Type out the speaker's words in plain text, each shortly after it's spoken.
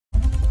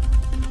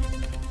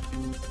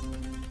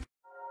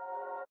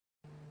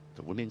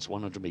the women's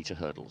 100-meter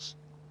hurdles.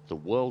 The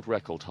world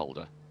record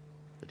holder,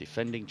 the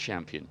defending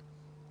champion,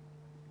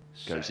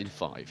 goes in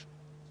 5.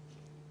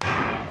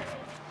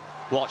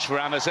 Watch for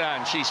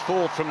Amusan. She's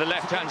fourth from the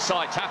left-hand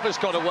side. Tapper's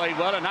got away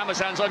well, and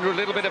Amusan's under a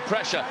little bit of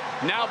pressure.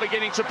 Now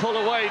beginning to pull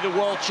away the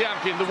world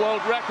champion, the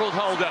world record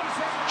holder.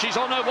 She's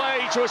on her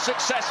way to a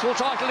successful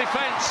title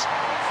defence.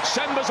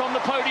 Semba's on the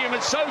podium,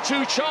 and so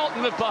too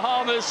Charlton of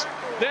Bahamas.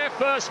 Their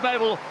first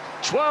medal,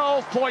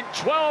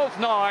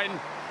 12.129.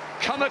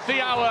 Cometh the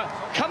hour,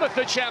 cometh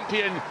the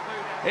champion.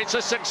 It's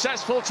a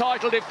successful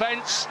title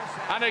defence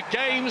and a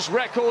games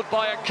record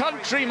by a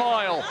country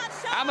mile.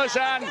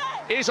 Amusan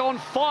is on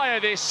fire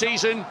this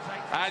season,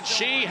 and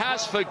she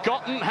has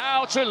forgotten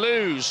how to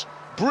lose.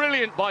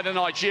 Brilliant by the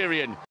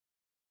Nigerian.